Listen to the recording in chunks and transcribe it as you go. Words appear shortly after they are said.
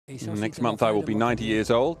Next month I will be 90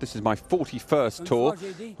 years old. This is my 41st tour.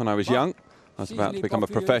 When I was young, I was about to become a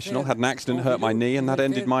professional, had an accident, hurt my knee, and that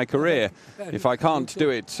ended my career. If I can't do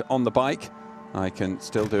it on the bike, I can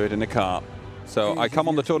still do it in a car. So I come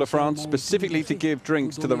on the Tour de France specifically to give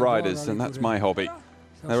drinks to the riders, and that's my hobby.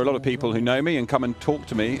 There are a lot of people who know me and come and talk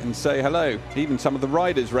to me and say hello. Even some of the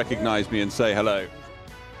riders recognize me and say hello.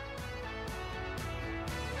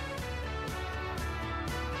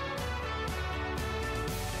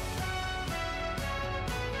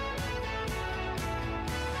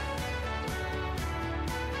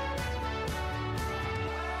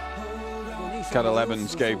 Cadel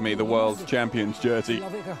Evans gave me the World Champions jersey.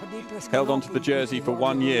 Held onto the jersey for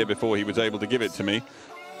 1 year before he was able to give it to me.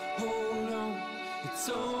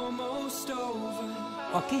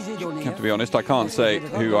 I have to be honest, I can't say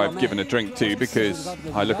who I've given a drink to because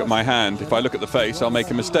I look at my hand. If I look at the face, I'll make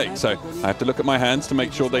a mistake. So I have to look at my hands to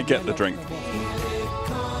make sure they get the drink.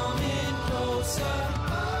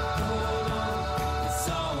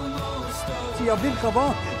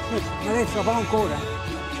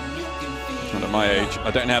 And at my age,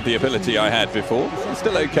 I don't have the ability I had before. It's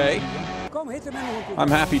still okay. I'm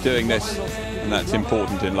happy doing this, and that's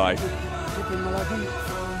important in life.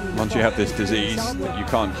 Once you have this disease that you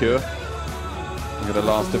can't cure, I'm going to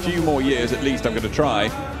last a few more years at least. I'm going to try,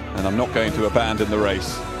 and I'm not going to abandon the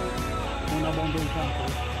race.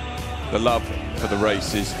 The love for the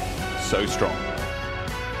race is so strong.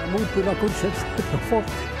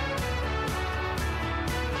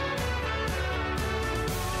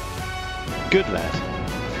 Good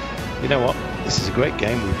lad. You know what? This is a great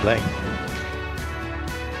game we play.